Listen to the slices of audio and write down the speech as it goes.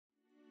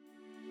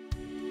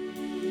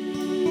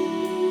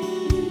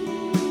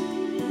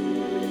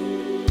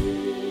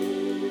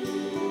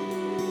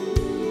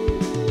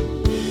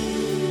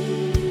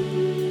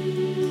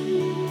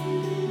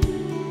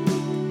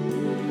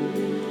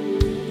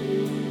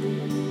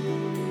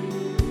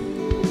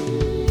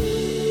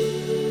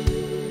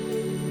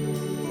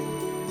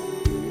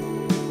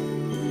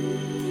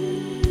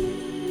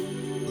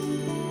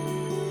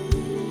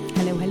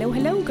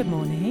good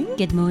morning.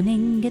 Good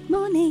morning, good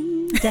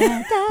morning. Da,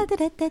 da, da,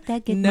 da, da, da.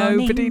 Good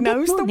Nobody morning,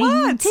 knows good the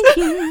morning words. to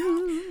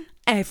you.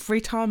 Every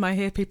time I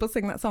hear people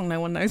sing that song, no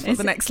one knows what Is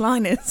the it- next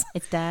line is.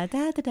 It's da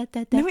da da da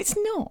da. da. No, it's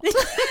not.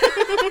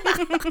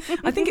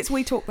 I think it's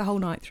We Talk the Whole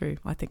Night Through,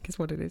 I think is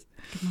what it is.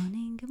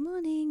 Good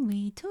morning.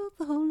 We talk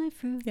the whole night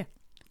through. Yeah.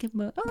 Good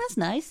morning. Oh, that's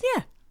nice.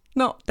 Yeah.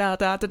 Not da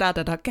da da da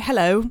da da.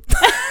 Hello.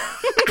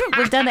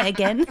 We've done it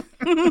again.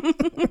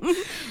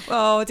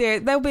 Oh dear,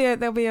 there'll be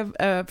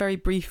a very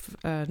brief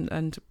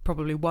and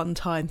probably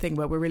one-time thing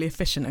where we're really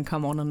efficient and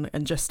come on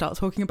and just start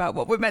talking about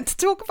what we're meant to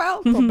talk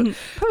about.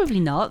 Probably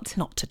not.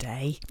 Not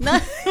today.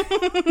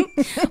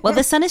 Well,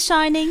 the sun is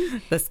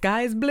shining. The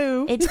sky is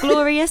blue. It's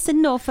glorious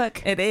in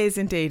Norfolk. It is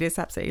indeed. It's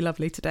absolutely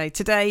lovely today.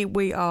 Today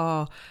we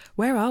are,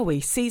 where are we?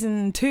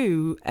 Season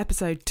 2,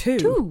 episode 2.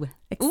 Two.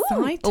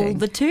 Exciting. Ooh, all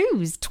the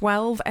twos.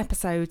 12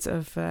 episodes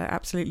of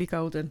Absolutely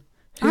Golden.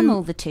 I'm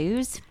all the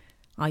twos.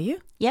 Are you?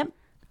 Yep.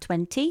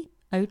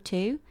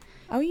 2002.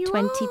 Oh, you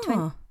 2020.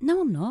 are.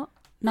 No, I'm not.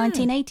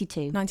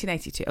 1982.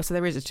 1982. Oh, so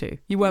there is a 2.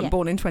 You weren't Yeah.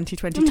 born in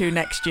 2022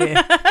 next year.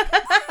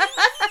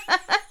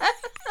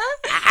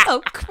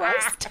 Oh,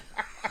 Christ.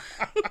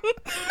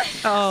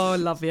 Oh,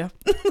 love you.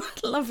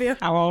 Love you.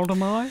 How old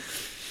am I?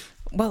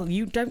 Well,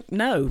 you don't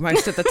know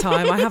most of the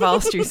time. I have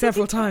asked you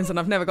several times and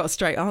I've never got a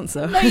straight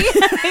answer.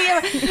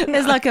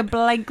 There's like a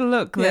blank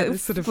look. Yeah, That,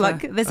 there's sort of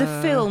like there's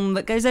a film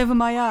that goes over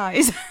my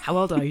eyes. How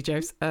old are you,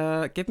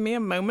 Jose? Give me a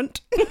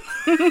moment.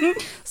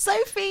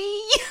 Sophie.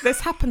 This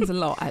happens a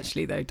lot,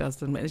 actually, though,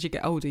 doesn't it? As you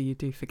get older, you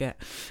do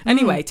forget.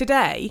 Anyway,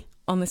 today,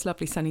 on this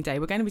lovely sunny day,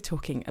 we're going to be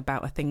talking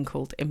about a thing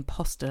called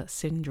imposter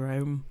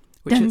syndrome,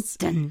 which Dun, is...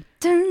 dun,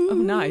 dun. Oh,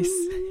 nice.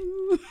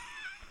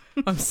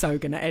 I'm so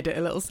going to edit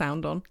a little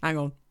sound on. Hang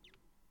on.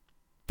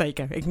 There you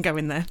go. It can go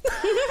in there.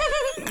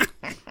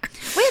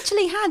 We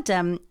actually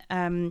had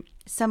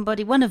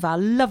somebody, one of our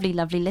lovely,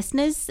 lovely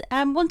listeners,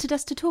 wanted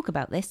us to talk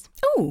about this.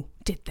 Oh,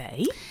 did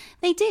they?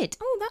 They did.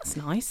 Oh, that's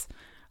nice.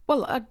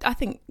 Well, I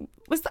think...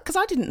 Was that because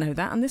I didn't know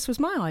that and this was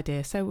my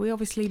idea? So we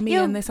obviously, me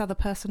Yeah. and this other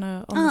person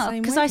are on the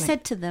same because I wavelength.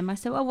 said to them, I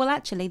said, oh, well,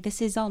 actually,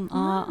 this is on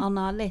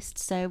our list.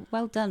 So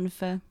well done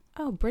for...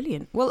 Oh,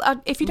 brilliant. Well,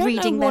 if you don't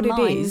Reading know what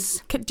their it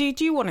is, minds.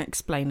 do you want to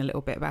explain a little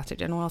bit about it,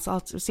 Jen? Or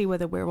I'll see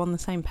whether we're on the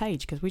same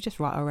page, because we just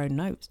write our own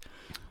notes.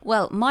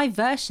 Well, my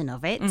version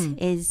of it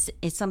is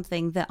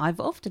something that I've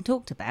often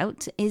talked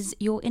about, is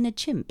your inner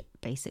chimp,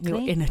 basically.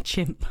 Your inner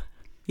chimp.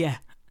 Yeah.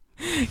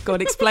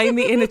 God, explain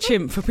the inner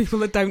chimp for people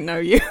that don't know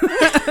you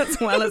as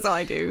well as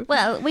I do.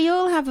 Well, we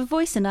all have a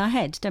voice in our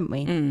head, don't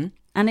we?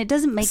 And it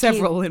doesn't make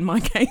Several in my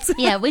case.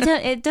 Yeah, we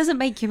don't. It doesn't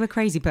make you a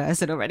crazy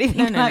person or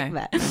anything like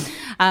that.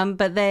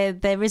 But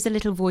there is a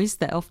little voice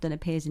that often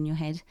appears in your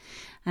head,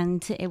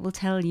 and it will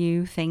tell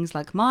you things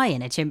like my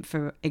inner chimp,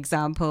 for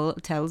example,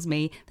 tells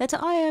me that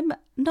I am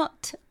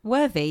not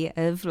worthy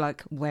of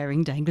like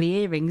wearing dangly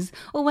earrings,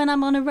 or when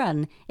I'm on a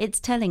run, it's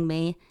telling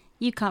me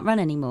you can't run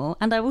anymore,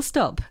 and I will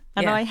stop,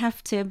 and Yeah. I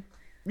have to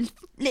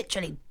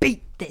literally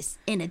beat this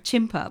inner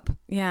chimp up.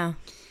 Yeah.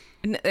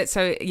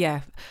 So,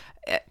 yeah,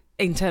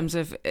 in terms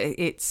of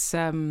it's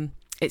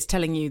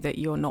telling you that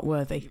you're not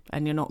worthy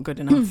and you're not good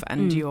enough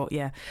and you're,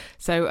 yeah.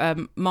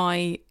 So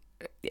my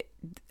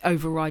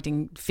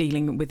overriding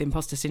feeling with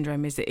imposter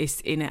syndrome is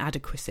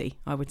inadequacy,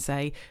 I would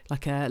say,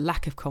 like a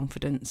lack of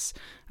confidence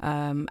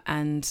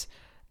and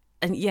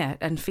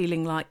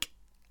feeling like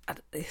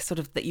sort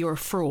of that you're a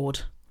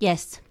fraud.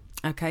 Yes.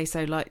 Okay,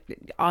 so like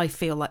I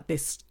feel like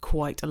this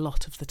quite a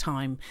lot of the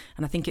time,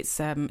 and I think it's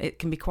it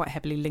can be quite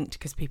heavily linked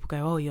because people go,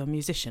 "Oh, you're a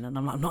musician," and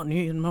I'm like, "No,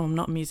 I'm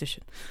not a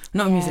musician. I'm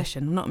not a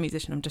musician. I'm not a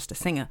musician. I'm just a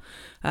singer."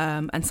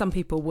 And some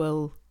people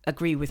will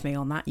agree with me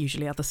on that.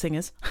 Usually, other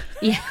singers.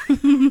 Yeah.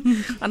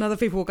 And other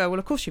people will go, "Well,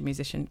 of course you're a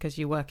musician because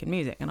you work in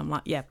music." And I'm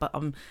like, "Yeah, but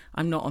I'm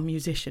not a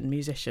musician.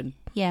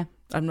 Yeah.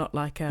 I'm not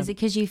like a." Is it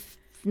because you're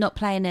not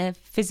playing a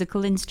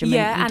physical instrument?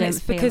 Yeah, you and don't it's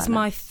feel because like that?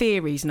 my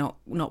theory's not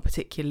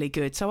particularly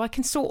good. So I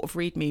can sort of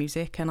read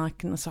music and I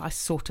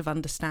sort of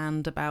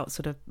understand about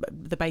sort of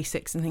the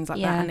basics and things like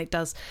Yeah. that. And it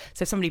does.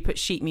 So if somebody puts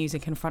sheet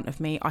music in front of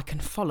me, I can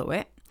follow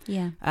it.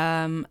 Yeah.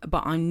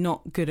 But I'm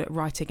not good at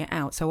writing it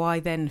out. So I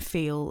then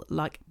feel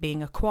like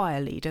being a choir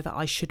leader that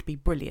I should be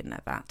brilliant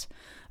at that.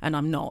 And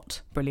I'm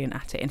not brilliant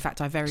at it. In fact,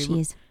 She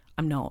is.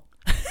 I'm not.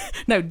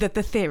 No, the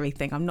theory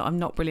thing. I'm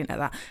not brilliant at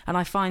that. And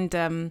I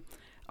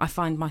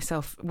find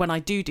myself when I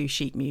do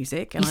sheet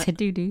music. And You said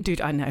doo-doo.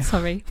 Dude, I know.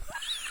 Sorry.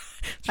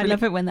 I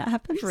love it when that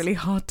happens. It's really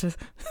hard to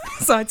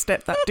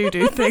sidestep that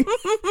doo-doo thing,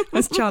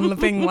 as Chandler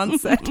Bing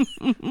once said.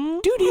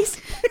 Doo-doos.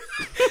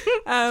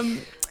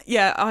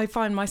 Yeah, I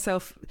find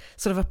myself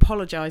sort of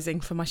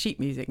apologising for my sheet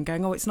music and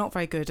going, "Oh, it's not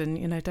very good," and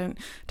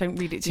don't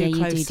read it too Yeah, you do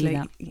closely.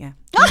 that. Yeah,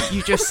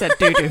 you just said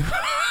doo-doo.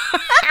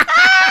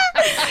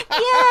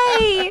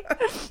 Yay!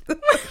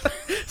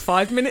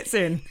 5 minutes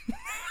in.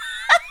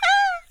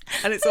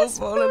 And it's all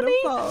fallen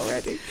apart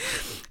already.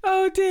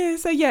 Oh dear.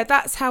 So yeah,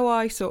 that's how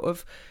I sort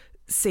of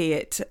see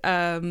it.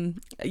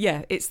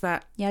 It's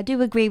that. Yeah, I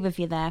do agree with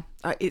you there.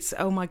 It's,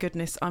 oh my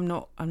goodness, I'm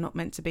not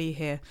meant to be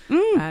here.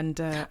 And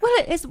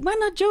Well, it's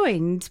when I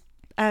joined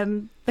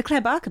the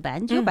Claire Barker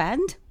band, your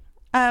band,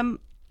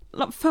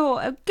 like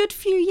for a good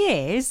few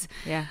years,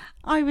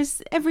 I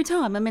was, every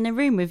time I'm in a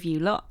room with you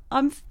lot,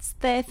 I'm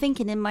there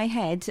thinking in my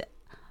head,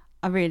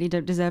 I really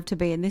don't deserve to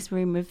be in this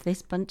room with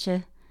this bunch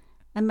of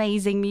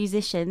amazing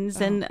musicians,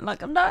 and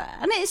like I'm not,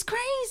 and it's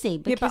crazy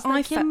because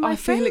I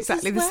feel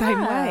exactly the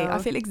same way. well. I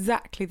feel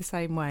exactly the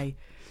same way.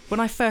 When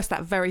I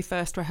that very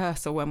first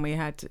rehearsal, when we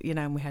had,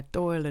 and we had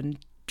Doyle and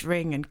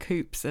Dring and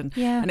Coops, and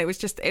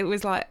it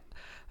was like,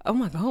 oh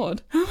my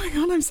god,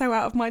 I'm so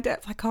out of my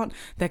depth. I can't.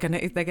 They're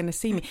gonna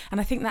see me, and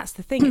I think that's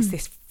the thing. It's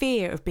this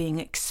fear of being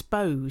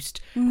exposed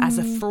as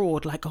a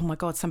fraud. Like, oh my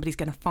god, somebody's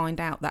going to find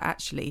out that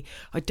actually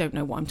I don't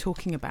know what I'm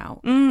talking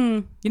about.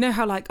 You know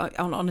how like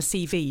on a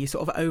CV you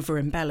sort of over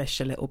embellish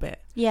a little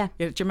bit. Yeah.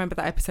 Do you remember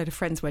that episode of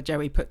Friends where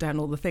Joey put down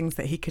all the things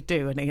that he could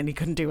do and he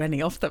couldn't do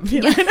any of them?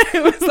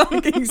 It was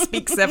like, he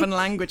speaks 7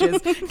 languages.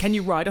 Can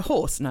you ride a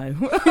horse? No.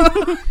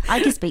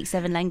 I can speak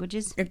 7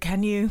 languages.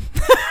 Can you?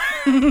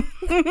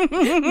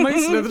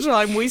 Most of the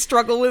time we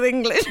struggle with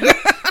English.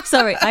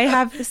 Sorry, I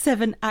have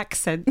 7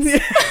 accents.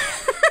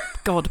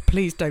 God,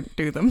 please don't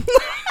do them.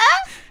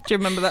 Do you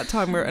remember that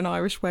time we were at an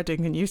Irish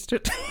wedding and you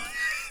stood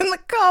in the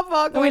car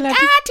park and went,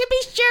 to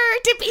be sure.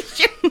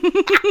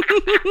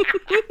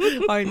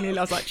 I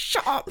was like,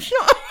 shut up.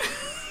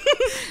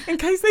 In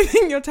case they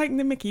think you're taking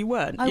the mickey, you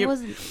weren't. I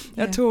wasn't.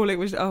 At all. It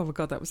was, oh my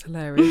God, that was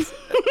hilarious.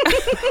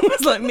 It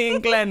was like me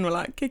and Glenn were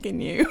like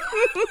kicking you.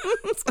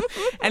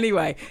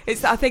 Anyway,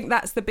 I think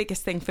that's the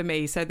biggest thing for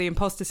me. So the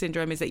imposter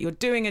syndrome is that you're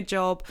doing a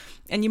job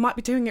and you might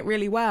be doing it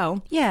really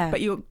well. Yeah.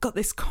 But you've got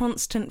this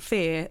constant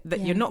fear that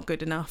you're not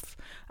good enough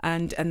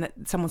and that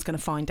someone's going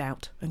to find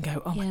out and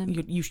go, oh,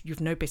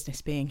 you've no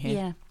business being here.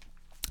 Yeah.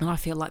 And I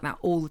feel like that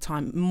all the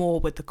time, more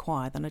with the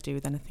choir than I do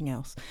with anything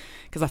else.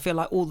 Because I feel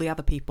like all the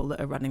other people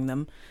that are running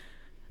them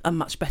are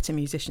much better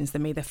musicians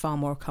than me. They're far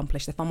more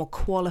accomplished. They're far more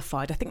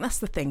qualified. I think that's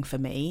the thing for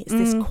me. It's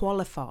this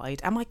qualified.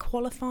 Am I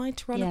qualified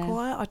to run a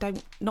choir?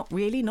 Not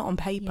really, not on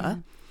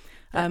paper.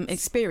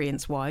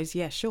 Experience-wise,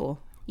 yeah, sure.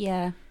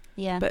 Yeah.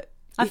 But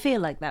I feel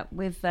like that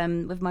with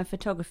my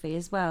photography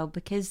as well,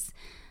 because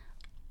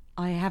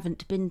I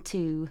haven't been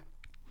to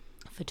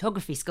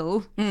photography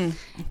school, and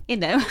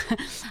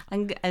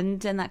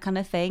that kind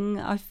of thing.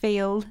 I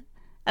feel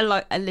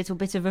a little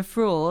bit of a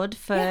fraud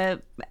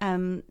for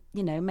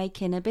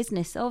making a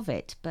business of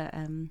it, but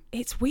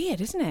it's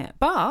weird, isn't it?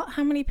 But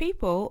how many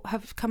people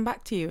have come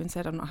back to you and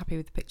said, I'm not happy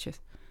with the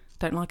pictures,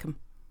 don't like them?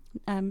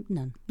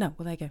 None. No,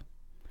 well, there you go.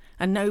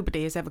 And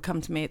nobody has ever come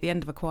to me at the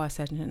end of a choir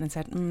session and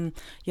said,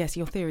 yes,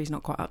 your theory's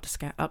not quite up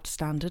to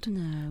standard.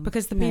 No.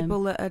 Because the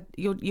people that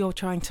you're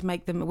trying to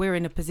make them, we're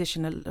in a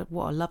position,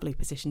 what a lovely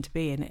position to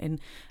be in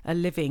a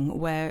living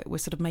where we're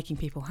sort of making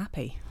people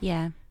happy.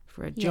 Yeah.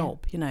 For a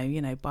job,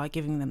 by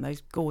giving them those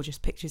gorgeous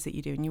pictures that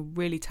you do, and you're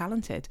really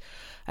talented.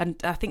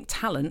 And I think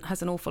talent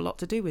has an awful lot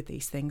to do with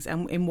these things,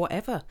 and in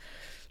whatever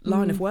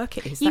line of work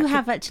it is. You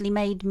have actually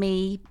made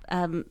me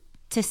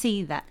to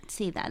see that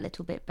a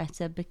little bit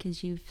better,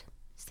 because you've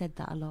said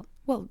that a lot.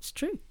 Well, it's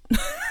true.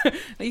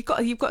 you've got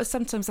to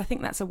sometimes, I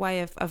think that's a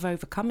way of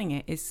overcoming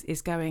it,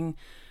 is going,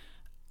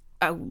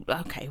 oh,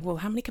 okay, well,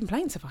 how many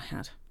complaints have I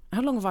had?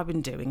 How long have I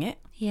been doing it?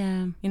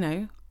 Yeah.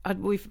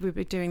 We've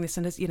been doing this,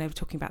 and as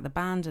talking about the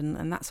band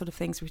and that sort of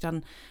thing. So we've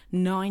done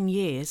 9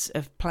 years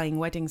of playing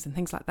weddings and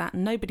things like that,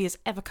 and nobody has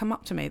ever come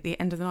up to me at the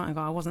end of the night and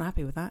go, I wasn't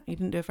happy with that. You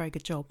didn't do a very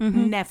good job.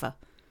 Mm-hmm. Never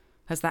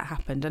has that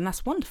happened, and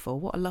that's wonderful.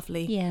 What a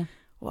lovely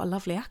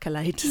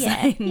accolade to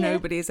say.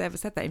 Nobody has ever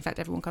said that. In fact,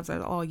 everyone comes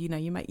out, oh, you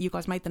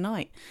guys made the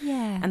night.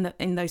 Yeah. And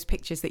in those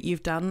pictures that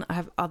you've done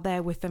are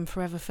there with them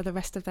forever for the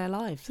rest of their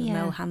lives, and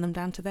they'll hand them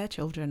down to their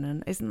children.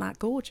 And isn't that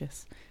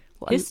gorgeous?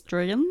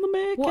 History in the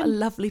making. What a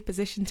lovely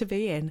position to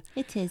be in.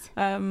 It is.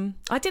 I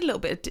did a little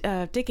bit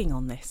of digging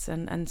on this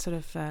and sort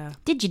of...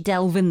 Did you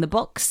delve in the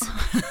box?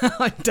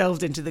 I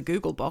delved into the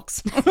Google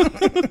box.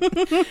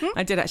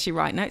 I did actually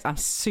write notes. I'm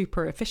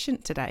super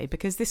efficient today,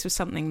 because this was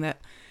something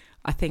that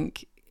I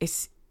think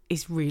is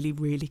really,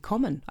 really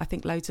common. I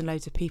think loads and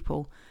loads of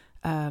people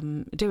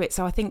do it.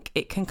 So I think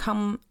it can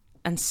come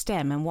and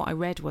stem, and what I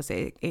read was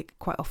it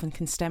quite often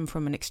can stem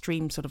from an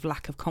extreme sort of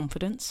lack of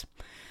confidence.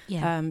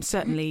 Yeah.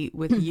 Certainly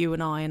with you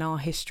and I in our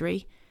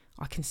history,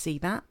 I can see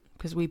that,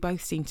 because we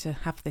both seem to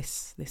have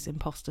this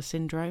imposter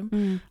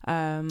syndrome.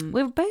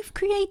 We're both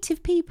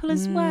creative people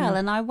as well,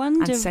 and I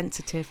wonder... And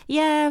sensitive.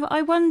 Yeah,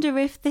 I wonder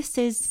if this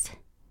is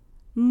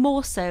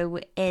more so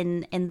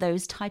in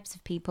those types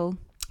of people.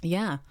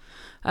 Yeah.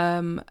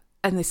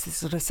 And this is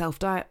sort of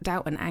self-doubt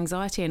and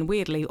anxiety, and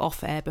weirdly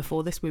off air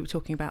before this we were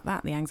talking about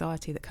that, the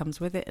anxiety that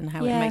comes with it, and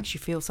how it makes you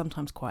feel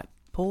sometimes quite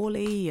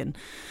poorly. And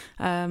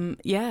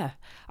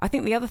I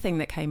think the other thing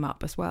that came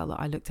up as well that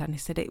I looked at, and he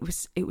said it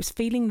was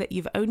feeling that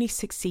you've only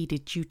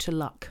succeeded due to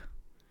luck.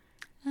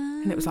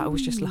 And it was like, I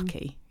was just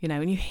lucky,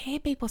 and you hear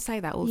people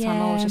say that all the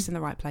time. Oh, I was just in the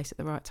right place at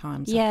the right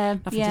time. So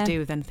nothing to do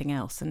with anything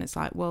else. And it's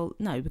like, well,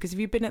 no, because if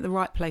you've been at the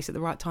right place at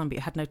the right time but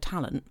you had no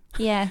talent,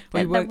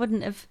 that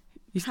wouldn't have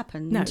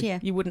happened. No, yeah.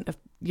 you wouldn't have,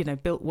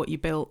 built what you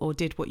built or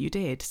did what you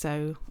did.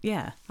 So,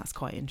 yeah, that's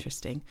quite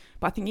interesting.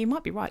 But I think you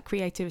might be right.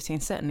 Creativity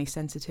and certainly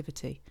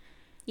sensitivity.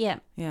 Yeah.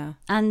 Yeah.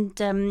 And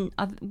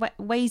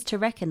ways to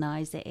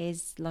recognise it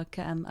is like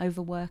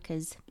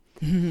overworkers.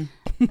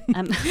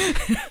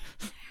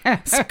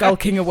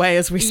 Skulking away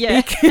as we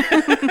speak.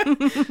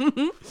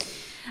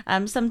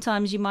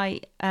 Sometimes you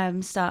might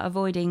start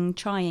avoiding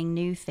trying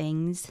new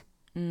things.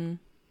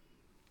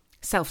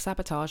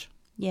 Self-sabotage.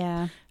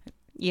 Yeah.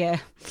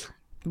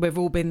 We've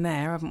all been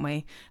there, haven't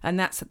we? And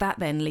that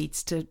then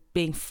leads to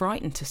being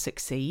frightened to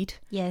succeed.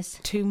 Yes.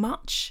 Too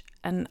much.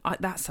 And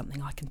that's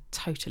something I can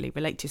totally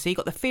relate to. So you've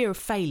got the fear of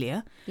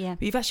failure,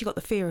 but you've actually got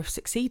the fear of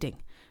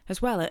succeeding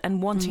as well,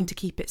 and wanting to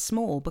keep it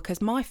small,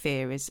 because my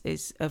fear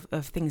is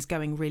of things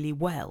going really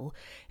well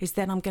is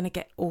then I'm going to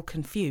get all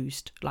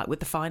confused, like with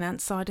the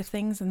finance side of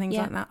things and things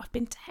like that. I've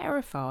been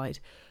terrified.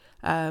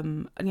 I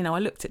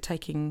looked at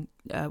taking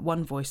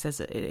One Voice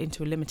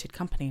into a limited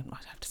company.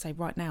 I'd have to say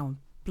right now, I'm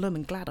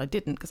blooming glad I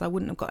didn't, because I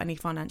wouldn't have got any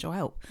financial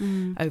help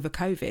over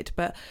COVID.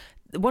 But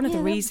one of the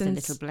reasons,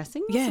 that's a little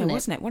blessing,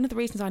 wasn't it? One of the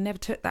reasons I never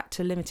took that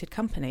to limited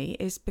company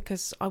is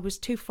because I was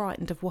too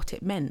frightened of what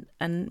it meant,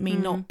 and me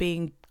not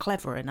being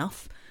clever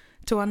enough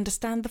to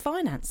understand the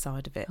finance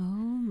side of it.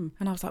 And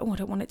I was like, I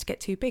don't want it to get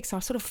too big. So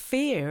I sort of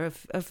fear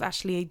of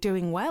actually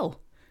doing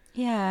well.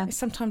 Yeah.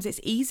 Sometimes it's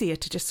easier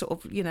to just sort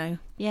of, to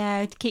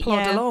keep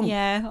plod along.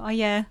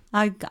 Yeah.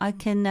 I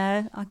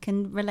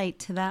can relate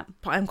to that.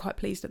 But I'm quite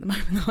pleased at the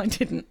moment that I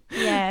didn't.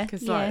 Yeah.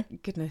 Because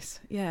goodness,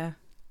 yeah.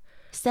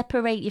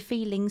 Separate your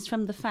feelings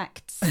from the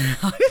facts.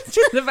 I was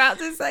just about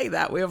to say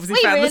that. We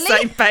obviously found the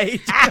same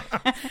page.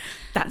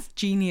 That's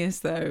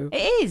genius, though.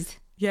 It is.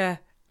 Yeah,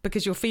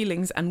 because your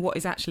feelings and what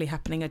is actually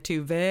happening are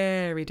two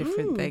very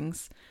different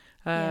things.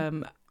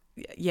 And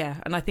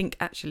I think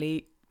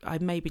actually I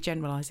may be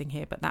generalising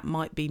here, but that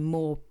might be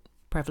more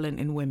prevalent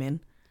in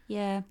women.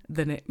 Yeah.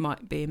 Than it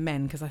might be in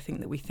men, because I think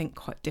that we think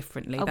quite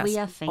differently. Oh, That's we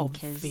are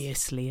thinkers.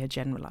 Obviously a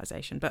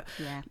generalisation, but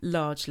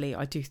largely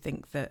I do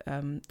think that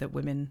that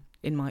women,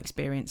 in my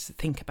experience,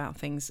 think about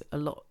things a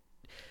lot,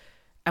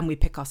 and we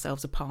pick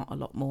ourselves apart a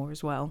lot more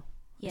as well.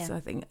 Yeah. So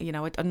I think,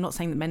 I'm not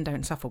saying that men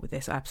don't suffer with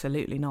this.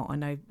 Absolutely not. I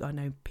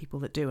know people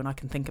that do, and I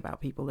can think about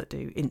people that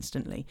do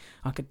instantly.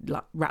 I could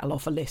rattle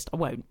off a list. I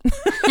won't.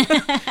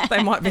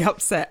 They might be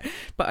upset,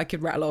 but I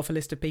could rattle off a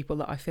list of people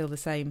that I feel the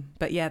same.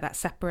 But yeah, that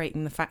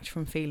separating the facts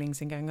from feelings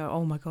and going,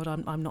 oh my God,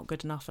 I'm not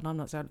good enough, and I'm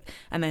not so,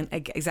 and then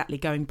exactly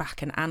going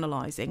back and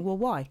analysing. Well,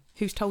 why?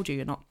 Who's told you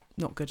you're not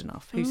good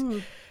enough? Who's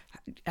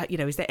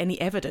is there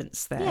any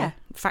evidence there,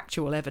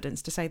 factual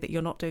evidence, to say that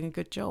you're not doing a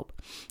good job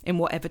in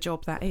whatever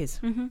job that is?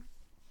 Mm-hmm.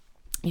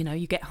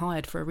 You get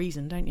hired for a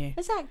reason, don't you?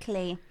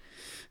 Exactly.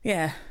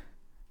 Yeah.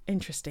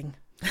 Interesting.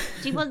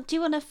 Do you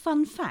want a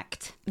fun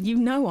fact? I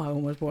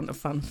almost want a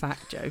fun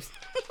fact, Joe.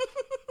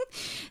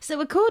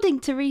 So according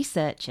to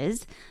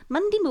researchers,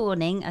 Monday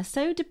morning are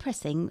so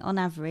depressing on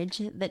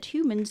average that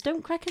humans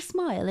don't crack a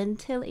smile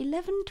until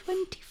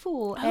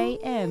 11:24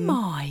 a.m. Oh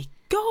my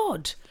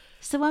God.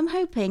 So I'm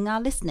hoping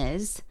our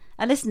listeners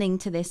are listening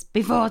to this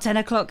before 10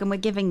 o'clock and we're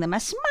giving them a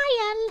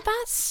smile.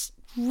 That's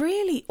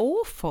really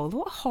awful.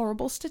 What a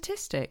horrible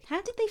statistic.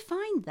 How did they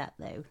find that,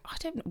 though? I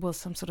don't know. Well,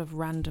 some sort of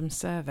random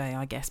survey,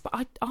 I guess.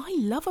 But I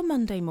love a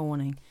Monday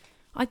morning.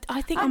 I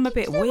think I'm a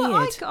bit weird.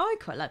 I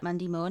quite like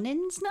Monday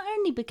mornings, not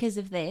only because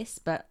of this,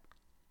 but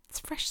it's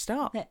a fresh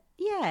start.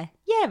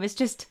 It's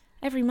just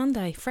every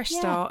Monday, fresh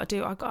start.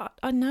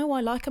 I know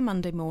I like a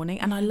Monday morning,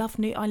 and I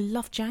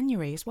love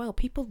January as well.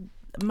 People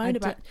moan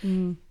about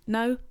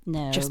no,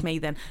 just me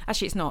then.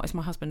 Actually, it's not. It's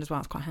my husband as well.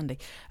 It's quite handy.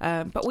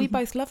 But we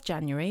both love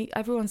January.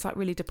 Everyone's like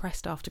really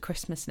depressed after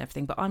Christmas and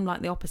everything, but I'm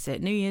like the opposite.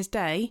 New Year's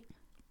Day,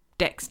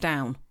 decks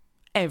down.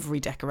 Every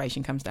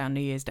decoration comes down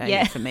New Year's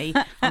Day for me.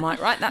 I'm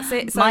like, right, that's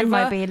it. It's Mine over.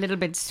 might be a little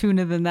bit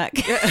sooner than that,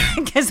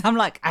 because I'm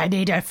like, I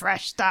need a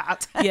fresh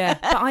start. Yeah,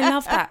 but I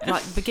love that,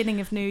 like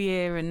beginning of New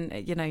Year, and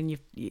and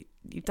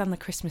you've done the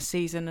Christmas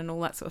season and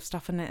all that sort of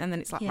stuff, and then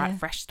it's like right,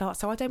 fresh start.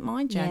 So I don't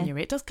mind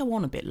January. It does go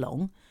on a bit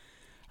long.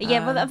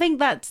 Yeah, but I think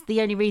that's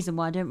the only reason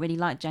why I don't really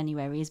like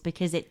January, is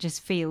because it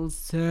just feels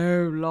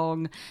so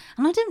long,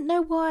 and I don't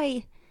know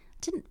why.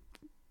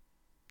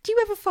 Do you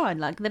ever find,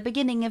 like, the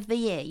beginning of the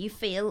year, you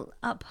feel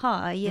up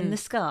high in the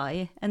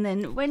sky, and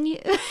then when you...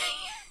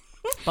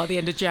 By the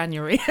end of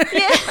January. So,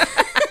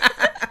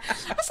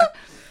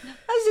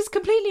 this is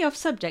completely off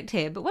subject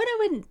here, but when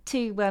I went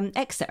to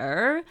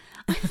Exeter,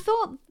 I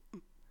thought...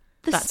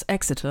 That's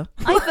Exeter.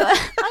 I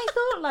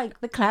thought,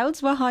 like, the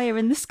clouds were higher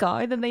in the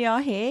sky than they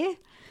are here.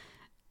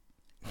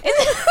 And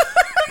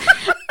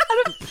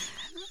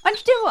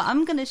you know what?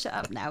 I'm going to shut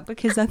up now,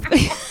 because I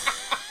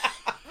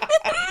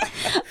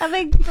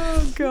think,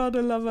 oh God,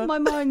 I love her. My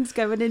mind's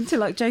going into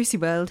like Josie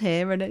World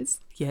here, and it's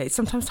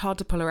sometimes hard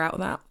to pull her out of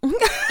that.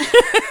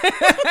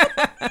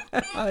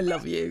 I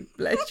love you,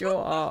 bless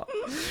your heart.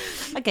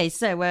 Okay,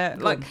 so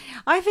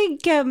I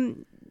think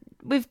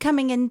we're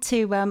coming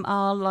into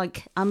our,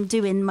 like, I'm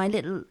doing my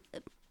little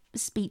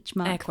speech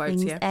mark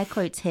air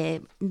quotes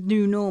here,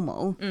 new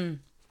normal.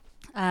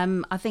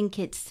 I think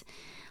it's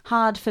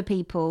hard for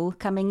people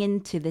coming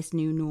into this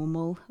new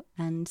normal.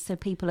 And so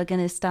people are going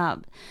to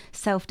start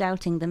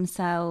self-doubting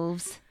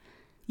themselves.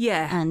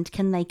 Yeah. And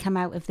can they come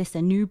out of this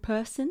a new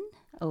person?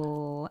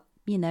 Or,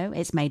 you know,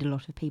 it's made a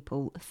lot of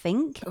people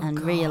think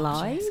and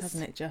realise. Yes,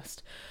 hasn't it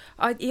just?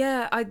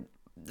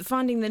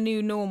 Finding the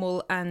new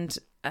normal and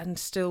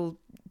still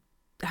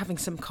having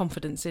some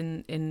confidence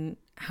in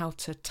how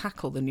to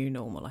tackle the new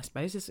normal, I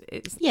suppose.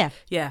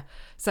 Yeah.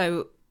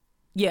 So,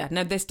 yeah,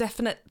 no, there's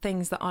definite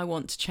things that I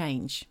want to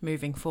change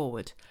moving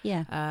forward.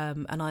 Yeah.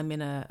 And I'm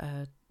in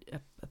a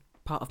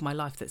part of my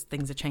life that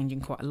things are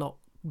changing quite a lot,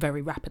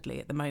 very rapidly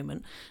at the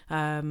moment.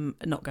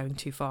 Not going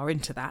too far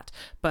into that,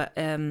 but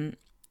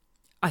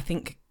I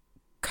think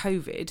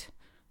COVID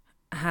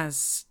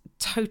has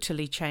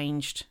totally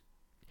changed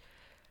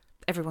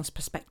everyone's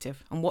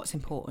perspective on what's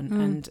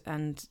important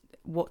and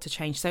what to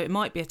change. So it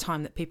might be a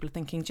time that people are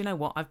thinking, do you know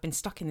what, I've been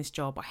stuck in this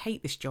job, I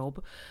hate this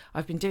job,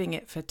 I've been doing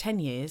it for 10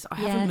 years, I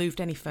haven't moved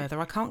any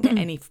further, I can't get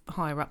any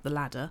higher up the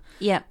ladder,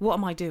 what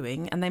am I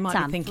doing? And they might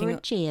be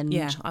thinking,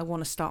 I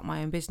want to start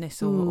my own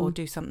business or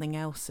do something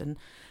else, and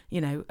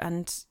you know,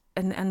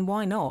 and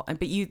why not?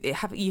 But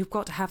you've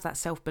got to have that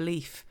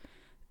self-belief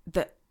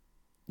that,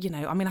 you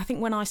know, I mean, I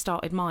think when I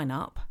started mine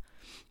up,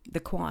 the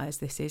choirs,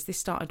 this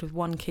started with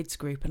one kids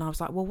group, and I was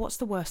like, well, what's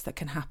the worst that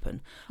can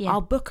happen? I'll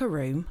book a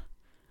room.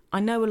 I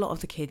know a lot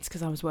of the kids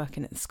because I was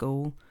working at the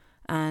school,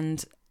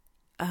 and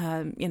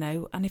you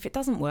know, and if it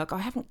doesn't work, I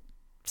haven't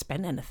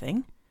spent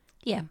anything.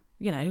 Yeah.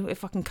 You know,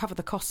 if I can cover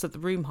the costs of the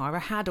room hire, I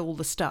had all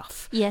the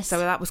stuff. Yes. So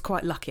that was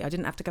quite lucky. I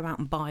didn't have to go out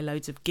and buy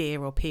loads of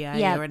gear or PA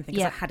or anything,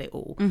 because I had it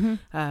all.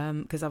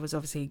 Because I was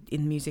obviously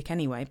in music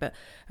anyway. But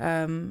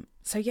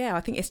so yeah, I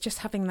think it's just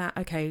having that,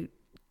 okay,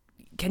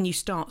 can you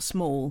start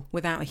small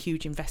without a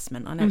huge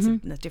investment? I know it's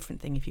a different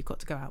thing if you've got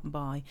to go out and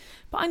buy,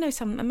 but I know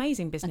some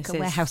amazing businesses, like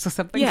a warehouse or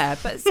something. Yeah,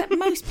 but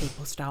most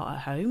people start at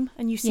home,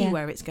 and you see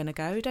where it's going to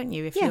go, don't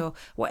you? If you're,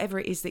 whatever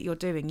it is that you're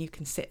doing, you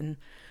can sit and,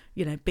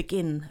 you know,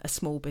 begin a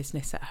small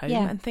business at home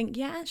and think,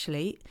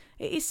 actually,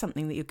 it is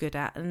something that you're good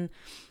at, and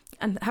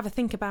have a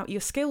think about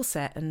your skill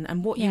set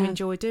and what you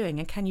enjoy doing,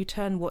 and can you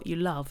turn what you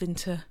love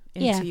into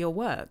your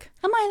work.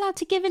 Am I allowed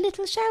to give a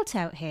little shout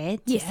out here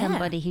to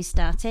somebody who's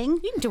starting?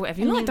 You can do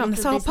whatever you like on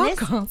this whole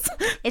podcast.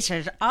 It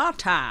says our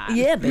time.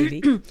 Yeah,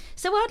 baby.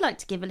 So I'd like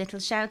to give a little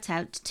shout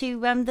out to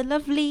the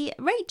lovely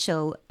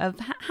Rachel of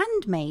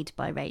Handmade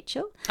by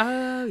Rachel.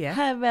 Oh,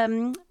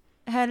 yeah.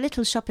 Her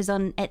little shop is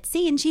on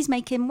Etsy, and she's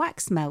making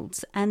wax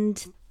melts,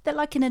 and they're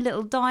like in a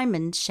little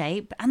diamond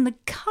shape, and the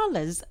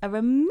colours are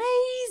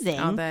amazing.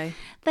 Are they?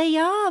 They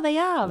are,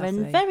 Lovely.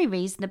 and very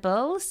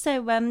reasonable.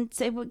 So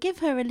we'll give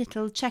her a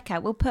little check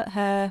out. We'll put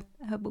her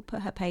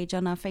page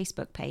on our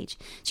Facebook page.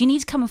 So you need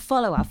to come and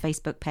follow our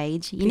Facebook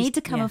page. You need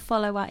to come and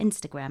follow our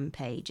Instagram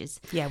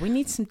pages. Yeah, we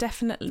need some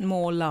definite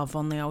more love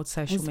on the old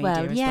social media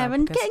as well. Yeah,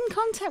 and get in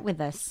contact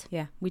with us.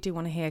 Yeah, we do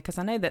want to hear, because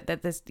I know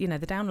that there's, you know,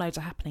 the downloads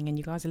are happening and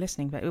you guys are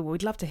listening, but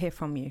we'd love to hear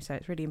from you. So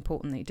it's really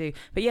important that you do.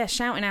 But yeah,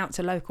 shouting out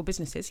to local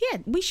businesses. Yeah,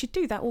 we should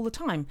do that all the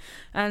time.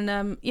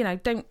 And you know,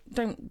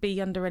 don't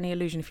be under any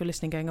illusion if you're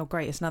listening going, oh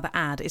great, it's another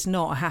ad. It's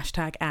not a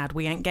hashtag ad.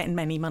 We ain't getting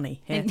any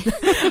money here.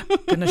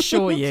 Can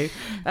assure you.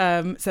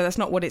 So that's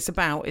not what it's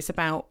about. It's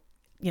about,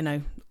 you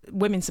know,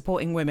 women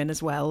supporting women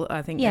as well,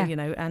 I think, you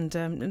know,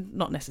 and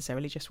not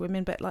necessarily just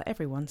women, but like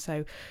everyone.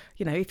 So,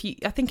 you know, I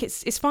think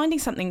it's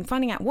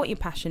finding out what your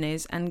passion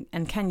is, and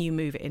can you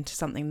move it into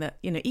something that,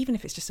 you know, even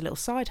if it's just a little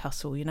side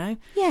hustle, you know,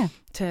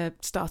 to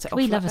start it off.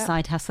 We love a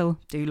side hustle.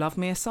 Do love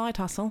me a side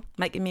hustle,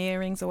 making me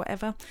earrings or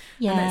whatever.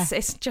 Yeah. And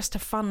it's just a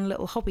fun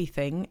little hobby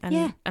thing.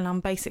 And I'm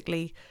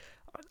basically,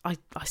 I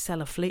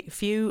sell a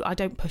few, I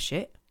don't push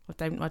it. I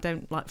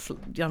don't like,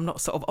 I'm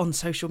not sort of on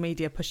social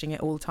media pushing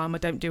it all the time. I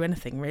don't do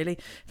anything really.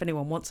 If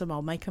anyone wants them,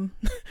 I'll make them.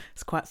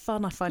 It's quite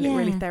fun. I find it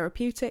really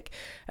therapeutic.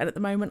 And at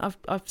the moment,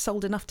 I've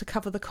sold enough to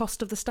cover the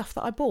cost of the stuff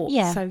that I bought.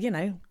 Yeah. So, you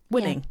know,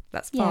 winning,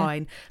 that's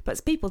fine.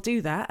 But people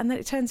do that, and then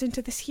it turns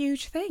into this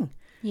huge thing.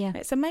 Yeah.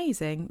 It's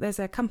amazing. There's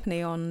a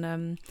company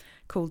on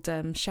called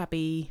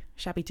Shabby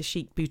to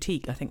Chic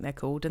Boutique, I think they're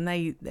called, and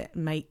they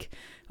make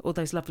all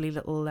those lovely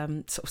little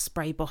sort of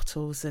spray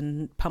bottles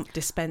and pump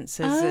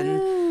dispensers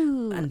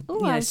and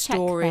you know,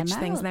 storage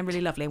things, and they're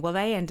really lovely. Well,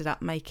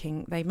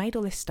 they made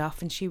all this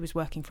stuff, and she was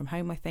working from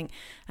home, I think,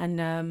 and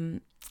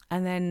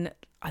then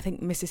I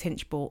think Mrs.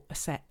 Hinch bought a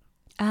set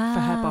for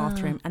her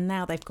bathroom, and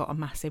now they've got a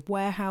massive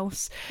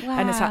warehouse. Wow.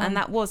 And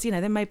that was, you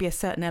know, there may be a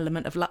certain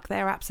element of luck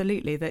there,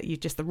 absolutely, that you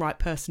just the right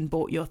person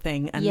bought your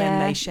thing and then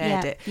they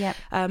shared it. Yeah.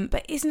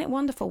 But isn't it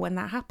wonderful when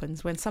that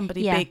happens, when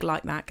somebody big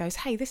like that goes,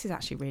 hey, this is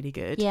actually really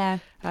good. Yeah.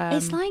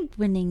 It's like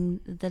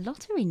winning the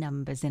lottery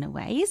numbers in a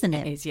way, isn't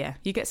it? It is, yeah.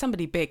 You get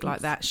somebody big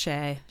like that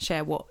share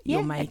what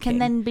you're making. It can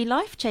then be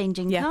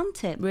life-changing,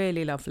 can't it?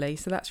 Really lovely.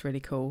 So that's really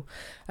cool.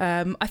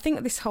 I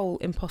think this whole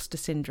imposter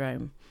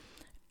syndrome,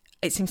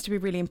 it seems to be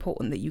really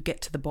important that you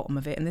get to the bottom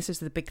of it. And this is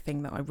the big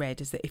thing that I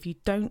read, is that if you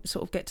don't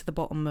sort of get to the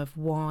bottom of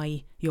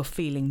why you're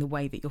feeling the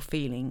way that you're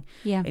feeling,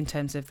 in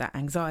terms of that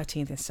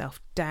anxiety and the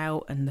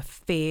self-doubt and the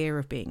fear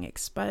of being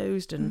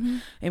exposed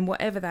and in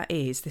whatever that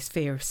is, this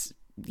fear of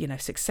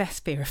success,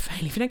 fear of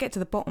failure, if you don't get to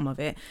the bottom of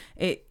it,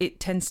 it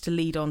tends to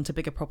lead on to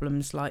bigger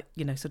problems like,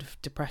 sort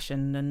of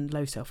depression and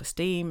low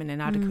self-esteem and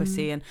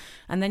inadequacy.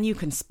 And then you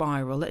can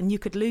spiral and you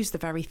could lose the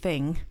very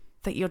thing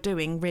that you're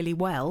doing really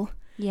well.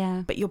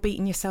 Yeah. But you're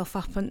beating yourself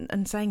up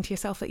and saying to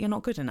yourself that you're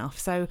not good enough.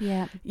 So,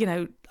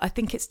 I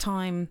think it's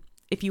time,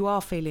 if you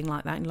are feeling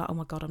like that and you're like, oh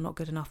my God, I'm not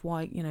good enough,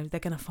 why, they're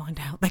going to find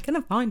out. They're going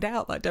to find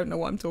out that I don't know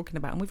what I'm talking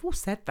about. And we've all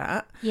said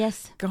that.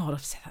 Yes. God,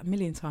 I've said that a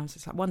million times.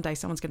 It's like one day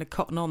someone's going to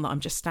cotton on that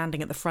I'm just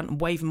standing at the front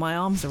and waving my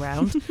arms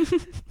around.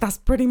 That's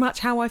pretty much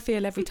how I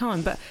feel every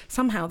time. But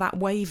somehow that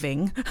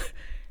waving...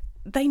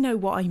 they know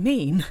what I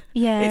mean.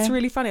 Yeah. It's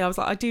really funny.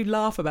 I do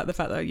laugh about the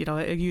fact that,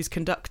 I use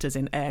conductors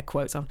in air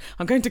quotes. I'm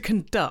going to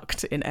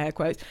conduct in air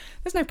quotes.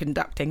 There's no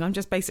conducting. I'm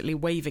just basically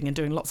waving and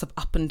doing lots of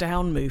up and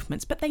down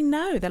movements. But they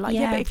know. They're like,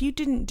 yeah, but if you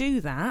didn't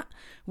do that,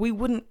 we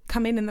wouldn't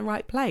come in the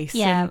right place.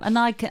 Yeah, and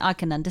I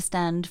can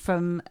understand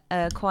from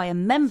a choir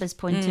member's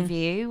point of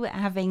view,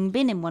 having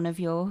been in one of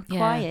your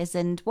choirs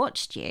and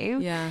watched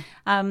you. Yeah.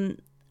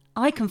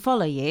 I can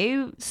follow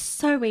you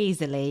so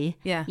easily.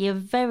 Yeah. You're a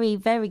very,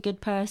 very good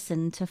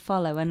person to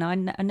follow. And I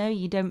know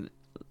you don't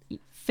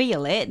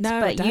feel it,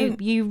 but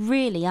you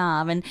really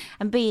are. And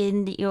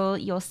being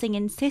your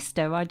singing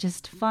sister, I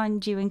just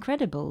find you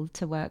incredible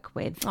to work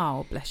with.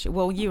 Oh, bless you.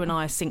 Well, you and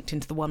I are synced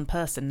into the one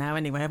person now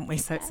anyway, haven't we?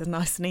 So it's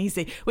nice and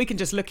easy. We can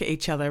just look at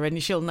each other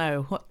and she'll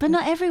know. But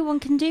not everyone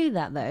can do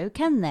that, though,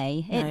 can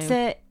they?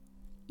 No.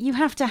 You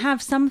have to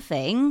have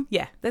something.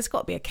 Yeah, there's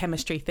got to be a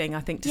chemistry thing, I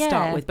think, to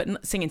start with.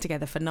 But singing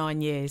together for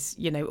 9 years,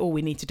 all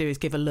we need to do is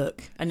give a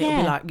look, and it'll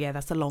be like,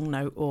 that's a long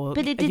note. Or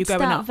but it did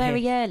start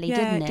very early,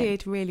 didn't it? Yeah, it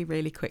did really,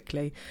 really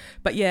quickly.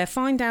 But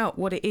find out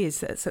what it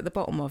is that's at the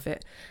bottom of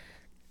it.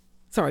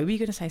 Sorry, were you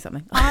going to say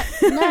something?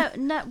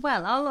 No.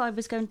 Well, all I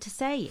was going to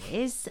say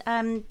is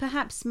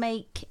perhaps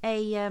make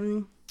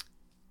a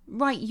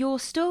write your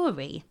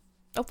story.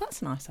 Oh,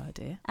 that's a nice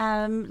idea.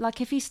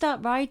 Like if you start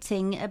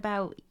writing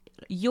about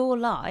your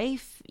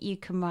life, you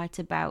can write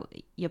about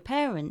your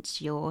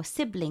parents, your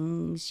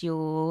siblings,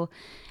 your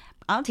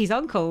aunties,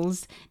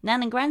 uncles,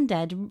 nan and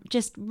granddad.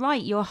 Just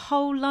write your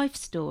whole life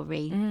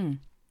story.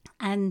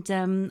 And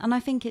I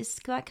think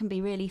that can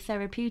be really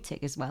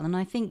therapeutic as well. And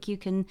I think you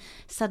can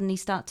suddenly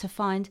start to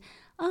find,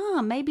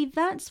 maybe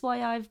that's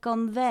why I've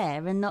gone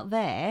there and not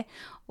there.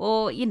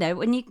 Or,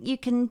 and you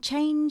can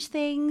change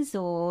things,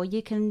 or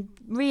you can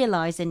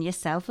realise in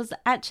yourself as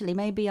actually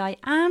maybe I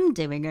am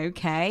doing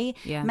okay.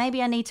 Yeah.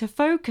 Maybe I need to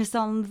focus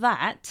on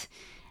that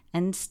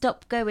and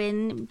stop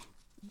going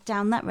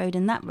down that road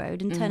and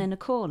turn in a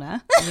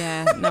corner.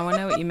 Yeah, no, I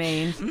know what you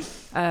mean.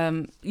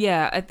 I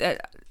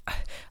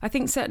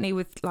think certainly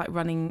with like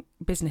running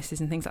businesses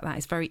and things like that,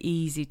 it's very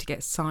easy to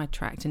get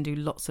sidetracked and do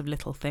lots of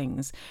little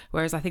things.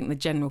 Whereas I think the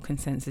general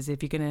consensus,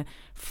 if you're going to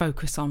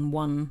focus on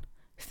one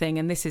thing,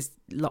 and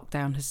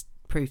lockdown has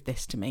proved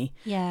this to me,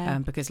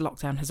 because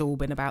lockdown has all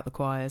been about the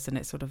choirs, and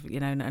it's sort of,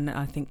 and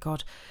I think,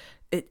 God,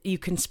 you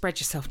can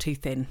spread yourself too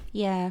thin.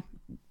 Yeah.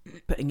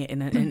 Putting it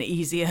in an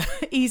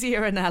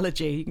easier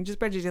analogy, you can just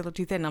spread yourself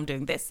too thin. I'm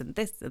doing this and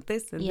this and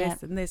this and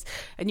this and this,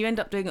 and you end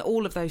up doing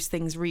all of those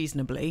things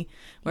reasonably.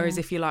 Whereas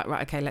if you're like,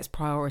 right, okay, let's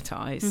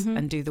prioritize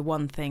and do the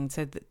one thing,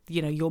 so that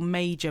your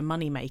major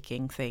money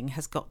making thing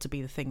has got to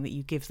be the thing that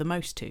you give the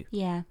most to.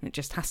 Yeah, it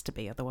just has to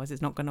be, otherwise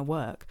it's not going to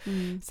work.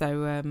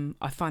 So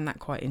I find that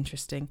quite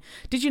interesting.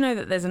 Did you know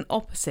that there's an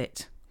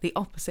opposite? The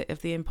opposite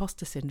of the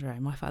imposter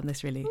syndrome. I found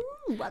this really...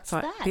 Ooh, what's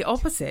that? The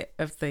opposite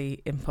of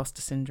the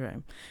imposter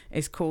syndrome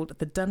is called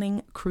the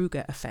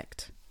Dunning-Kruger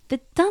effect.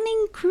 The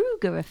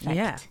Dunning-Kruger effect?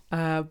 Yeah.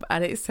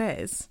 And it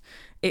says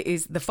it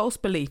is the false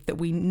belief that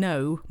we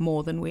know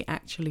more than we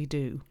actually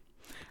do.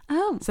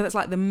 Oh. So that's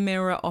like the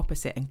mirror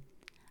opposite. And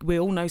we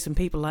all know some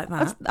people like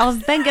that. I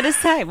was then going to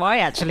say, well, I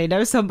actually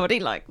know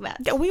somebody like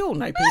that. Yeah, we all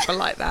know people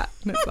like that.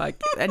 And it's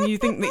like, and you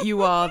think that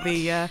you are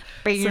the...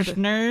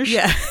 business.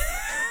 Yeah.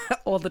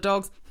 Or the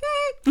dogs.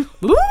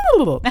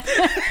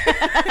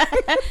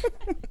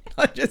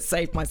 I just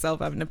saved myself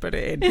having to put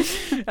it in.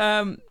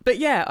 But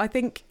yeah, I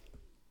think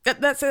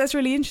that's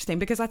really interesting,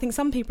 because I think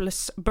some people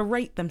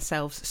berate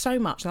themselves so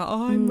much that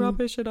I'm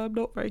rubbish and I'm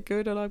not very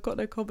good and I've got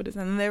no confidence,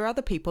 and then there are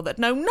other people that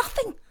know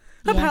nothing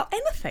about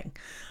anything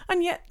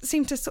and yet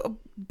seem to sort of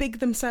big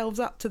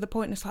themselves up to the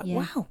point it's like,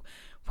 wow,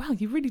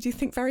 you really do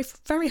think very,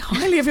 very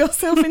highly of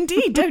yourself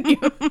indeed, don't you?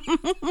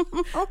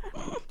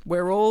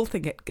 We're all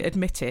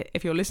admit it.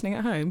 If you're listening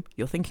at home,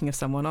 you're thinking of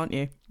someone, aren't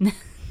you?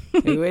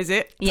 Who is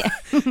it? Yeah.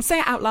 Say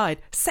it out loud.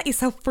 Set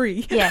yourself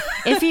free. Yeah.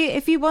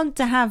 If you want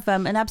to have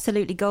an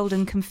absolutely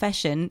golden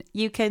confession,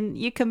 you can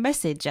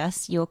message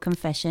us your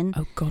confession.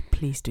 Oh God,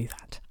 please do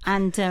that.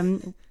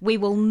 And we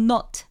will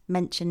not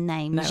mention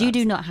names. No, you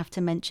do not have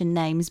to mention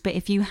names, but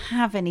if you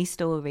have any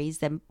stories,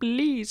 then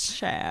please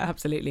share.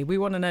 Absolutely. We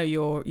want to know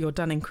your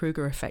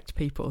Dunning-Kruger effect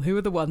people. Who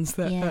are the ones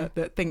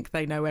that think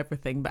they know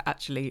everything but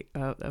actually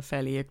are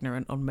fairly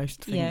ignorant on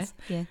most things?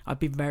 Yeah. I'd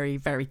be very,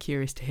 very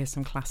curious to hear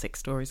some classic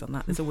stories on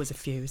that. There's always a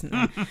few, isn't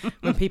there?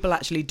 When people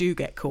actually do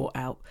get caught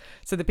out.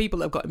 So the people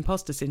that have got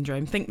imposter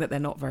syndrome think that they're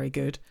not very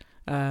good,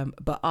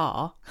 but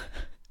are...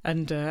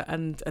 and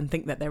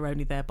think that they're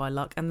only there by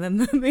luck, and then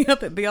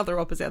the other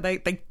opposite,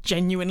 they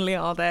genuinely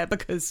are there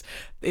because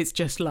it's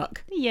just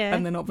luck,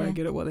 and they're not very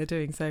good at what they're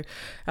doing. So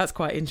that's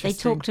quite interesting.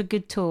 They talked a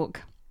good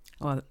talk.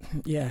 Well,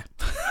 yeah.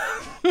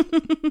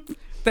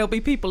 There'll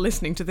be people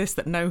listening to this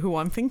that know who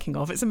I'm thinking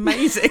of. It's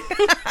amazing.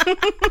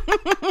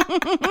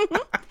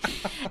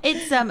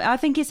 It's I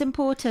think it's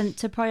important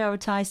to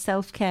prioritise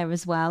self-care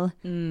as well.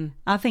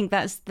 I think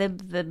that's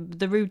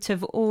the root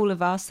of all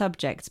of our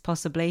subjects,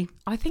 possibly.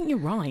 I think you're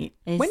right.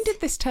 When did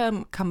this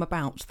term come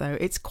about, though?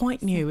 It's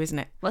quite new, isn't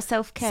it? What,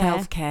 self-care?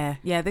 Self-care.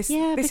 Yeah, this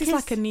is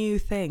like a new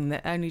thing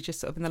that only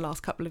just sort of in the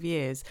last couple of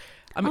years.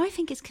 I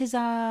think it's because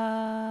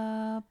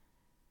our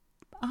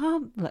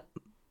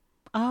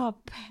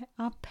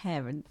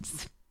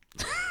parents.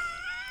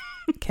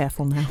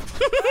 Careful now.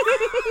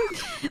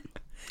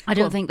 I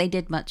don't think they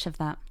did much of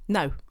that.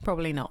 No,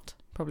 probably not.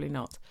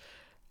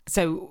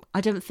 So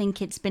I don't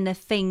think it's been a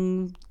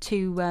thing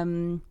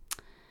to.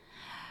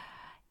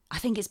 I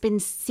think it's been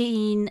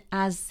seen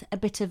as a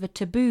bit of a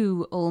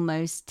taboo,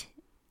 almost,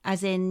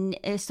 as in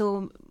it's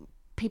all.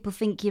 People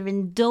think you're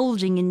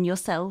indulging in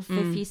yourself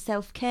if you're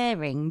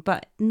self-caring,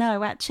 but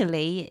no,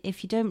 actually,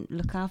 if you don't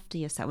look after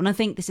yourself, and I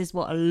think this is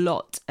what a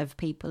lot of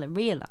people are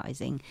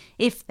realising,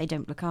 if they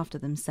don't look after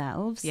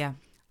themselves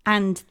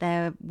and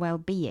their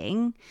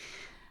well-being,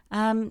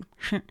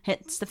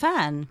 hits the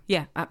fan.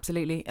 Yeah,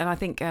 absolutely. And I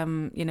think,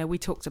 we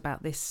talked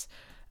about this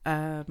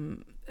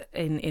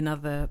in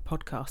other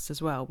podcasts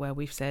as well, where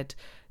we've said,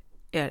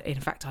 in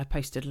fact, I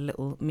posted a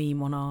little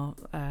meme on our...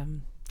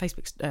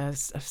 Facebook,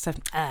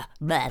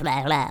 blah,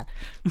 blah, blah.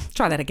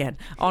 Try that again.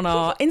 On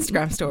our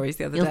Instagram stories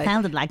the other day. You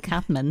sounded like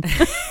Cartman.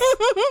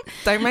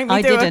 Don't make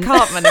me do a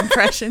Cartman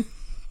impression.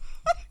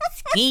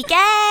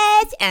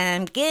 Speakers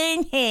and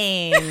good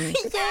him.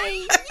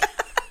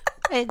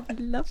 I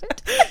love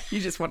it.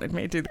 You just wanted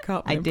me to do the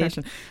Cartman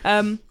impression.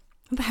 What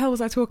the hell was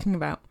I talking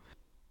about?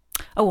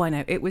 Oh, I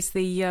know. It was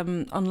the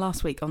on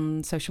last week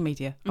on social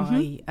media.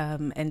 I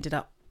ended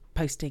up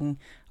posting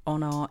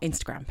on our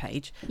Instagram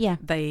page.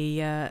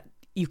 Yeah.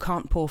 You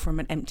can't pour from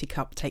an empty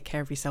cup. Take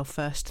care of yourself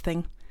first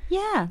thing.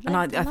 Yeah, and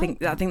I think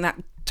that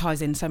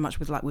ties in so much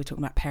with, like, we were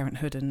talking about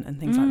parenthood and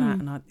things like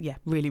that. And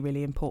really,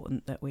 really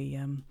important that we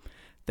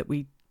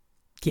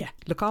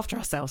look after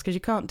ourselves, because you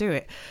can't do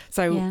it.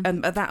 So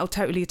that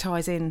totally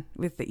ties in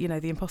with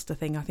the imposter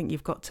thing. I think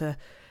you've got to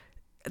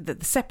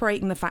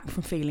separating the fact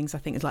from feelings. I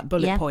think is like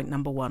bullet point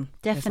number one.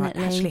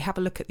 Definitely, actually have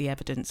a look at the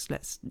evidence.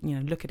 Let's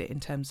look at it in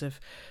terms of.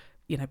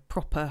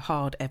 Proper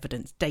hard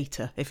evidence,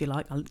 data, if you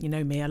like. You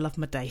know me, I love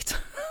my data.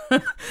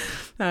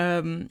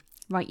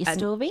 Write your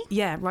story.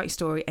 Yeah, write your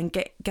story and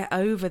get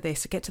over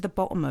this, get to the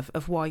bottom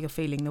of why you're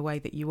feeling the way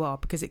that you are,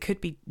 because it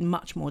could be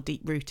much more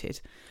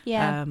deep-rooted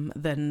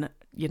than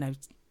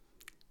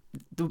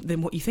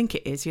what you think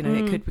it is.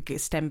 It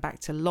could stem back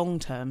to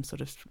long-term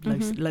sort of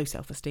low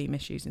self-esteem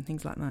issues and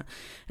things like that.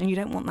 And you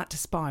don't want that to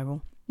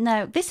spiral.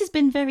 No, this has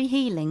been very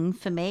healing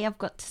for me, I've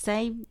got to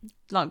say.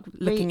 Like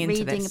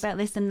reading about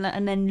this and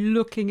then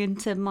looking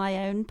into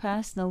my own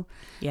personal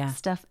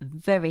stuff,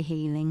 very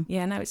healing.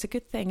 Yeah, no, it's a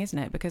good thing, isn't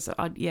it? Because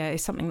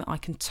it's something that I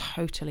can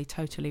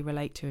totally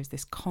relate to, is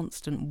this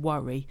constant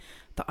worry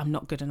that I'm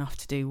not good enough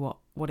to do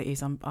what it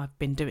is I've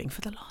been doing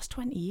for the last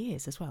 20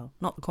 years as well.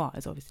 Not the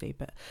choirs, obviously,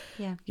 but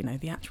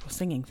the actual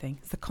singing thing.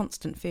 It's the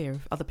constant fear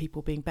of other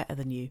people being better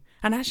than you.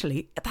 And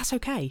actually, that's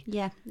okay.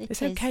 Yeah,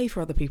 it's okay for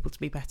other people to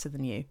be better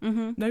than you.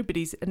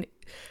 Nobody's, and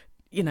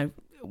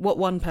what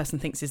one person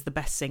thinks is the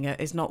best singer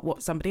is not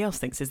what somebody else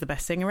thinks is the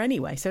best singer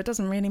anyway. So it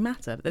doesn't really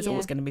matter. There's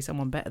always going to be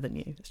someone better than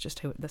you. That's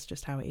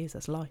just how it is.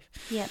 That's life.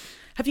 Yeah.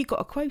 Have you got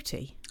a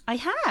quotie? I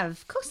have.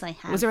 Of course I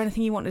have. Was there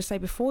anything you wanted to say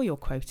before your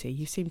quotie?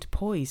 You seemed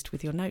poised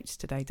with your notes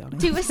today, darling.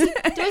 Do I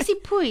see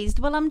poised?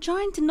 Well, I'm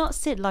trying to not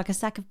sit like a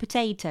sack of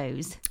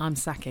potatoes. I'm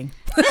sacking.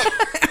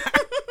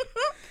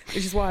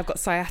 Which is why I've got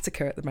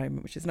sciatica at the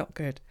moment, which is not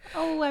good.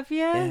 Oh, have you?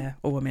 Yeah.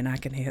 Oh, I'm in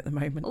agony at the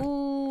moment.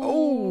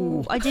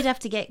 Oh. I did have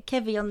to get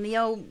Kevy on the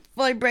old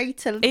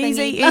vibrator thingy.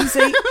 Easy.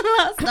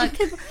 That's not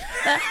good.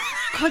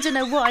 I don't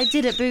know what I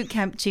did at boot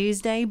camp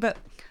Tuesday, but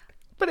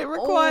it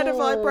required a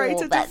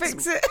vibrator to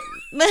fix it.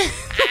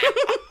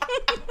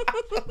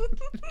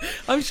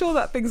 I'm sure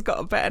that thing's got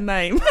a better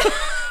name.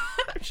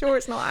 I'm sure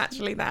it's not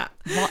actually that.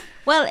 What?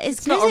 Well,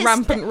 it's not a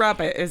rampant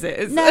rabbit, is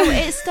it? No,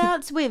 it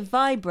starts with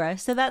vibra,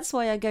 so that's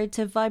why I go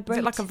to vibrate.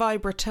 Is it like a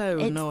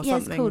vibratone or something? Yeah,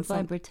 it's called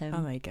vibratone.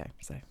 Oh, there you go.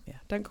 So, yeah,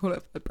 don't call it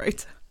a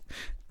vibrator.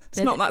 It's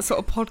not that sort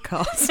of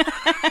podcast.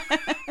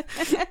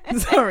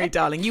 Sorry,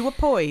 darling. You were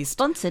poised.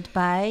 Sponsored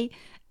by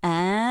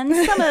Anne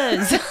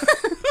Summers.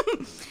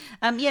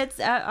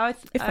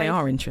 If they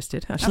are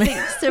interested, actually. I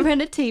think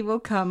serenity will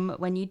come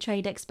when you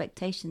trade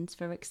expectations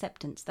for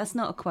acceptance. That's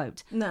not a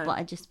quote. No. But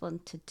I just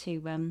wanted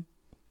to...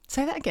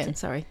 Say that again,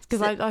 sorry.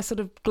 Because I sort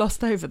of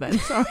glossed over then.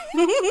 Sorry.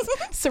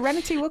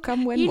 Serenity will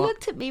come when You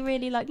looked at me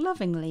really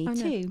lovingly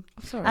too.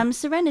 Oh, sorry.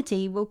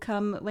 Serenity will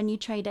come when you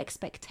trade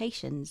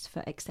expectations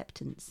for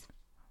acceptance.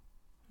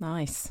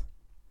 Nice.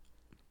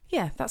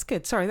 Yeah, that's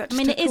good. Sorry, that I just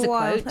mean, took it is a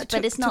while. quote,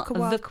 but it's not took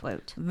a the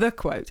quote. The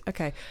quote.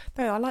 Okay.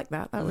 No, I like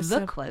that. That was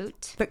the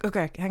quote.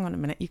 Okay, hang on a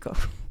minute. You've got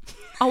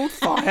old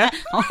fire.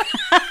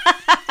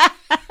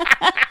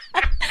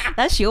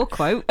 That's your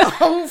quote.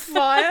 Old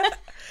fire.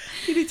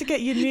 You need to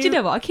get your new... Do you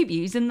know what? I keep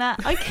using that.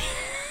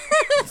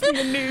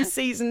 The new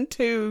season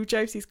 2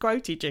 Josie's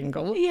Quotey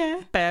jingle.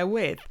 Yeah. Bear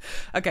with.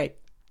 Okay.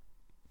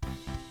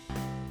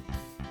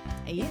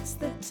 It's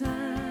the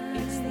time.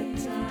 It's the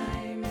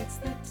time. It's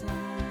the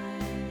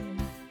time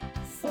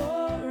for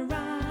a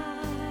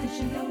rhyme. 'Cause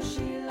you know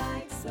she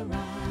likes a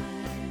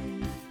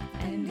rhyme.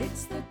 And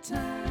it's the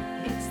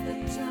time. It's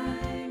the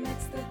time.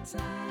 It's the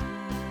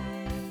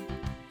time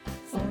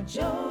for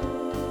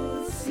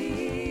Josie's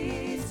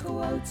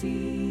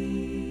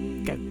Quotey.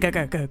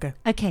 Go.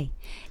 Okay.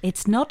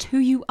 It's not who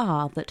you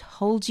are that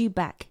holds you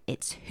back.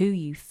 It's who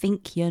you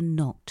think you're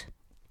not.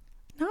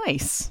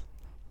 Nice.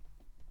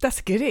 That's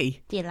a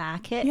goodie. Do you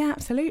like it? Yeah,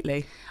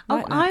 absolutely.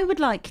 Oh, I would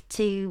like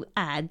to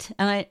add,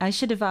 and I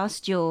should have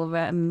asked your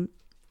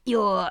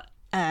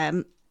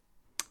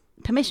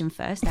permission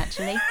first,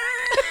 actually.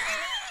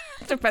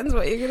 Depends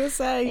what you're going to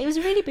say. It was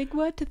a really big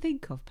word to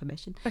think of,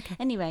 permission. Okay.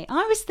 Anyway,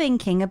 I was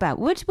thinking about,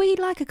 would we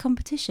like a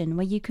competition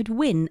where you could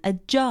win a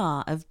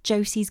jar of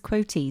Josie's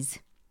Quoties?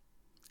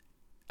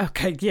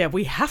 Okay, yeah,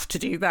 we have to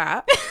do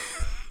that.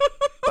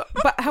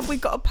 but have we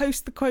got to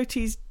post the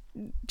Quoties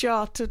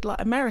jar to like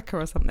America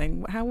or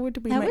something? How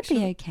would we That make would sure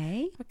be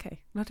okay.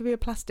 Okay, it'll have to be a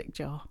plastic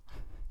jar.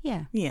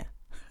 Yeah. Yeah.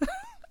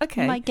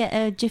 Okay. You might get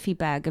a jiffy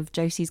bag of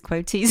Josie's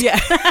Quoties. Yeah.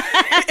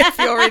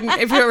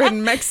 if you're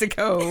in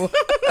Mexico.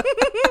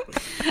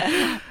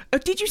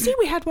 Did you see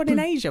we had one in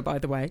Asia, by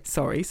the way?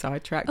 Sorry,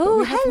 sidetrack. Oh,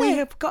 We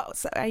have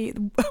got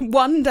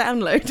one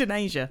download in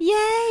Asia.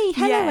 Yay!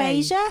 Hello, Yay.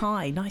 Asia.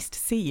 Hi, nice to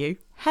see you.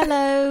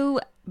 Hello,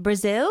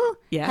 Brazil.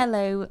 Yeah.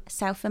 Hello,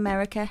 South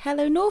America.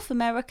 Hello, North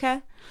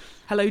America.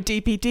 Hello,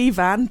 DPD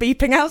van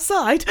beeping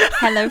outside.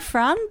 Hello,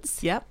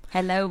 France. Yep.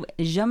 Hello,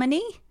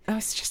 Germany. Oh,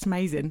 it's just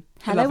amazing.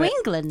 I Hello, love it.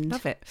 England.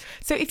 Love it.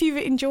 So if you've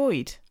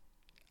enjoyed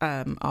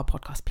our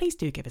podcast, please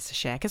do give us a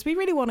share, because we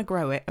really want to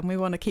grow it and we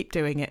want to keep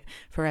doing it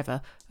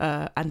forever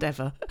and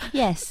ever.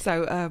 Yes.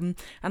 So, and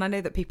I know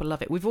that people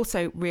love it. We've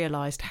also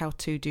realised how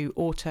to do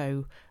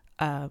auto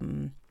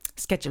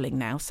scheduling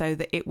now, so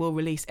that it will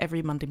release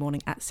every Monday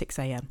morning at 6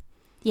 a.m.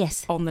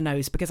 Yes. on the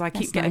nose, because I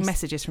keep That's getting nice.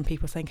 messages from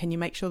people saying, can you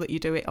make sure that you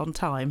do it on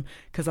time,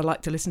 because I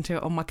like to listen to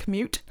it on my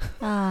commute.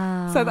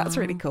 Ah. So that's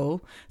really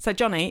cool. So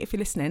Johnny, if you're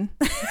listening,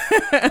 he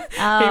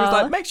was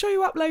like, make sure you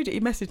upload it. He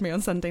messaged me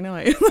on Sunday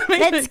night.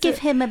 Let's give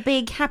him a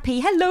big happy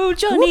hello,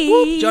 Johnny.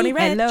 Whoop, whoop. Johnny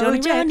Red. Hello, Johnny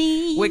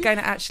Johnny. Red. We're going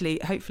to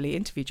actually hopefully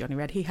interview Johnny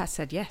Red. He has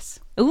said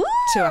yes Ooh.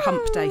 to a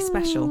Hump Day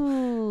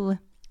special.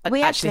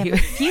 We actually have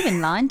a few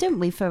in line, don't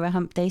we, for a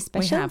Hump Day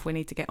special? We have. We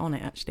need to get on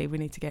it, actually. We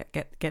need to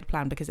get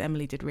planned, because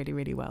Emily did really,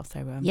 really well.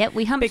 So Yep,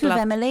 we humped big with love.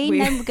 Emily.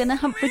 Then we're going to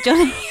hump with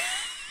Johnny.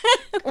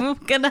 We're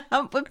going to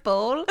hump with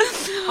Paul.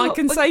 I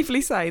can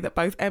safely say that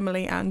both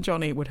Emily and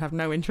Johnny would have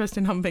no interest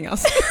in humping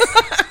us.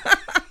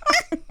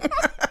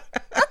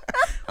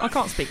 I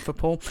can't speak for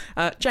Paul.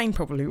 Jane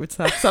probably would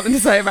have something to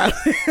say about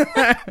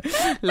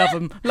it.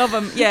 Love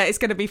them. Yeah, it's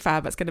going to be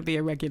fab. It's going to be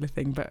a regular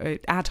thing, but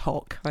ad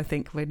hoc. I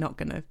think we're not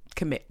going to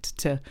commit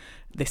to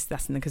this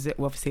lesson, because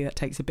obviously that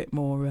takes a bit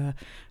more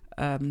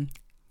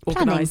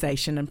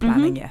organisation and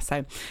planning. Yeah.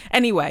 So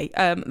anyway,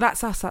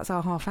 that's us. That's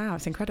our half hour.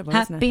 It's incredible,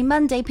 isn't it? Happy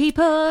Monday,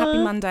 people.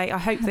 Happy Monday. I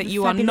hope that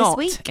you are fabulous not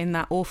week. in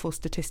that awful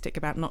statistic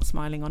about not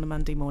smiling on a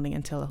Monday morning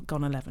until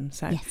gone 11.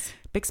 So Yes.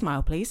 big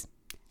smile, please.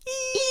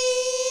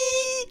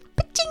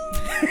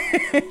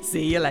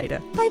 See you later.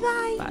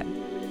 Bye-bye. Bye.